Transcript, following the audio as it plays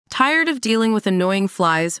Tired of dealing with annoying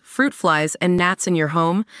flies, fruit flies, and gnats in your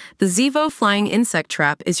home? The Sizable flying insect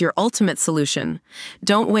trap is your ultimate solution.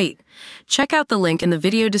 Don't wait. Check out the link in the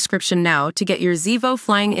video description now to get your Sizable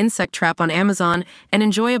flying insect trap on Amazon and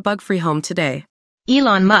enjoy a bug-free home today.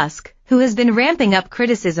 Elon Musk, who has been ramping up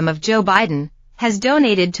criticism of Joe Biden, has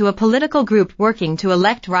donated to a political group working to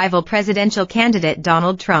elect rival presidential candidate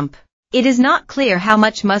Donald Trump. It is not clear how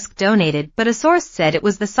much Musk donated, but a source said it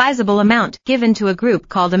was the sizable amount given to a group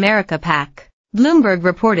called PAC. Bloomberg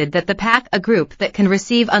reported that the PAC, a group that can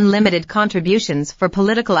receive unlimited contributions for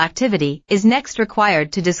political activity, is next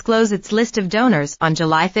required to disclose its list of donors on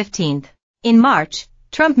July 15. In March,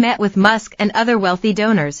 Trump met with Musk and other wealthy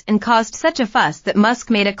donors and caused such a fuss that Musk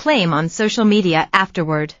made a claim on social media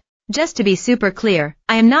afterward. "Just to be super clear,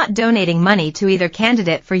 I am not donating money to either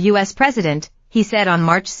candidate for U.S. president," he said on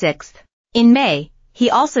March 6. In May, he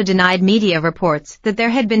also denied media reports that there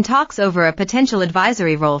had been talks over a potential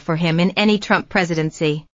advisory role for him in any Trump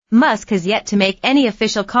presidency. Musk has yet to make any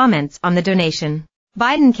official comments on the donation.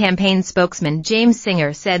 Biden campaign spokesman James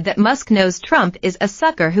Singer said that Musk knows Trump is a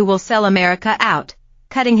sucker who will sell America out,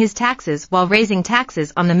 cutting his taxes while raising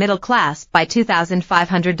taxes on the middle class by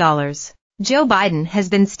 $2,500. Joe Biden has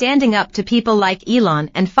been standing up to people like Elon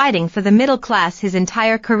and fighting for the middle class his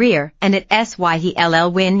entire career, and it's why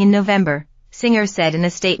he'll win in November, Singer said in a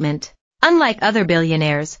statement. Unlike other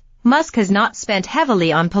billionaires, Musk has not spent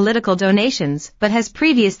heavily on political donations but has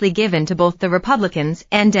previously given to both the Republicans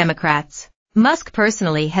and Democrats. Musk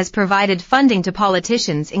personally has provided funding to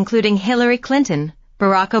politicians including Hillary Clinton,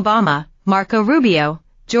 Barack Obama, Marco Rubio,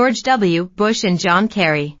 George W. Bush and John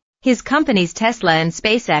Kerry. His companies Tesla and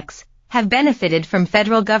SpaceX have benefited from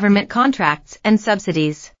federal government contracts and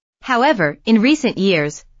subsidies. However, in recent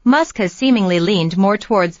years, Musk has seemingly leaned more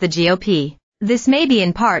towards the GOP. This may be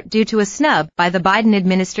in part due to a snub by the Biden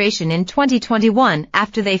administration in 2021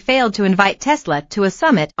 after they failed to invite Tesla to a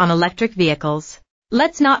summit on electric vehicles.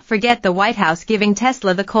 "Let's not forget the White House giving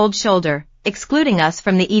Tesla the cold shoulder, excluding us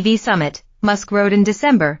from the EV summit," Musk wrote in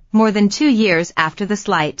December, more than 2 years after the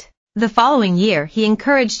slight. The following year he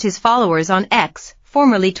encouraged his followers on X,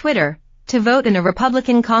 formerly Twitter, to vote in a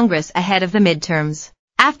Republican Congress ahead of the midterms.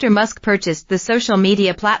 After Musk purchased the social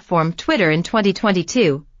media platform Twitter in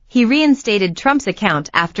 2022, he reinstated Trump's account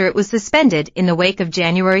after it was suspended in the wake of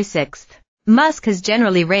January 6. Musk has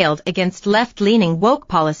generally railed against left-leaning woke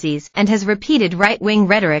policies and has repeated right-wing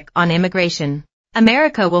rhetoric on immigration.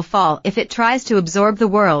 "America will fall if it tries to absorb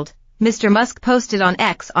the world," Mr. Musk posted on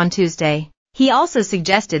X on Tuesday. He also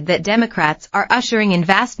suggested that Democrats are ushering in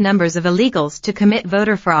vast numbers of illegals to commit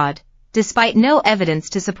voter fraud, despite no evidence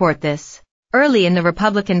to support this. Early in the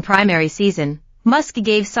Republican primary season, Musk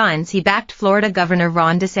gave signs he backed Florida Governor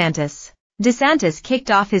Ron DeSantis. DeSantis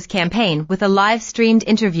kicked off his campaign with a live-streamed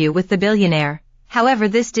interview with the billionaire. However,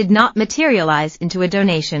 this did not materialize into a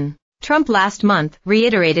donation. Trump last month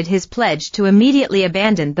reiterated his pledge to immediately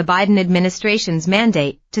abandon the Biden administration's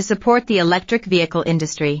mandate to support the electric vehicle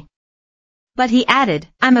industry. But he added,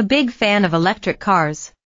 "I'm a big fan of electric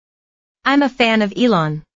cars. I'm a fan of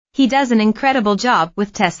Elon. He does an incredible job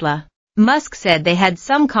with Tesla." Musk said they had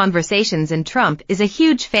some conversations and Trump is a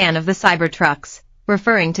huge fan of the Cybertrucks,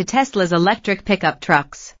 referring to Tesla's electric pickup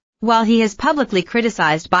trucks. While he has publicly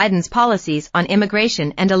criticized Biden's policies on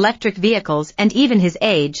immigration and electric vehicles and even his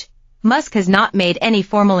age, Musk has not made any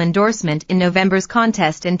formal endorsement in November's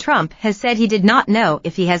contest, and Trump has said he did not know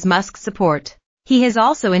if he has Musk's support. He has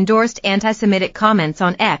also endorsed anti-Semitic comments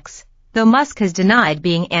on X, though Musk has denied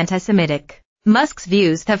being anti-Semitic. Musk's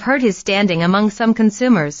views have hurt his standing among some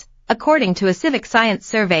consumers, according to a civic science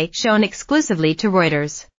survey shown exclusively to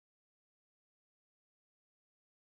Reuters.